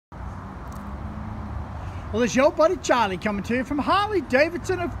Well, it's your buddy Charlie coming to you from Harley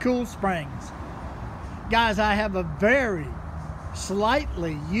Davidson of Cool Springs. Guys, I have a very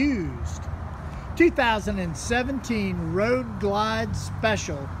slightly used 2017 Road Glide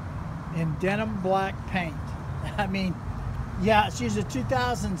Special in denim black paint. I mean, yeah, she's a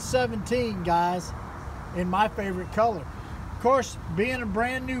 2017, guys, in my favorite color. Of course, being a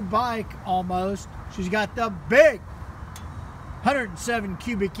brand new bike almost, she's got the big 107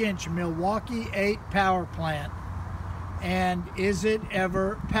 cubic inch Milwaukee 8 power plant. And is it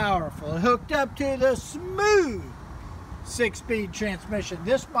ever powerful? Hooked up to the smooth 6-speed transmission.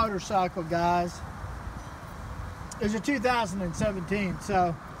 This motorcycle, guys, is a 2017,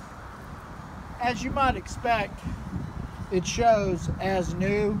 so as you might expect, it shows as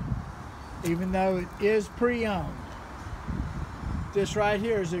new, even though it is pre-owned. This right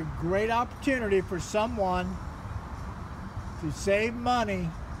here is a great opportunity for someone to save money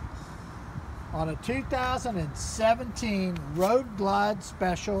on a 2017 Road Glide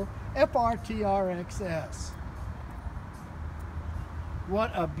Special FRTR-XS.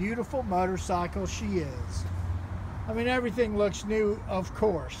 What a beautiful motorcycle she is. I mean, everything looks new, of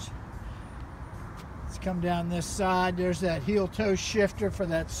course. Let's come down this side. There's that heel toe shifter for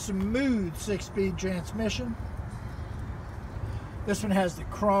that smooth 6-speed transmission. This one has the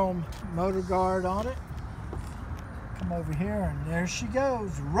chrome motor guard on it. Come over here and there she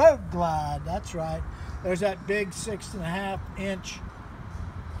goes. Road Glide, that's right. There's that big 6.5 inch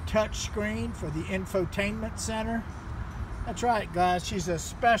touch screen for the infotainment center. That's right, guys, she's a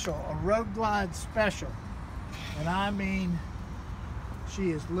special, a Road Glide Special. And I mean,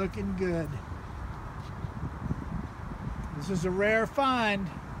 she is looking good. This is a rare find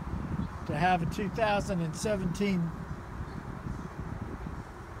to have a 2017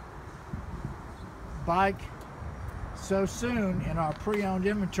 bike so soon in our pre-owned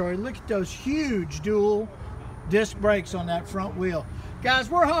inventory. Look at those huge dual disc brakes on that front wheel. Guys,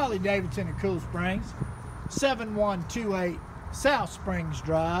 we're Harley Davidson at Cool Springs, 7128 South Springs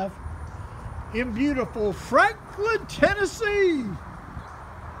Drive in beautiful Franklin, Tennessee.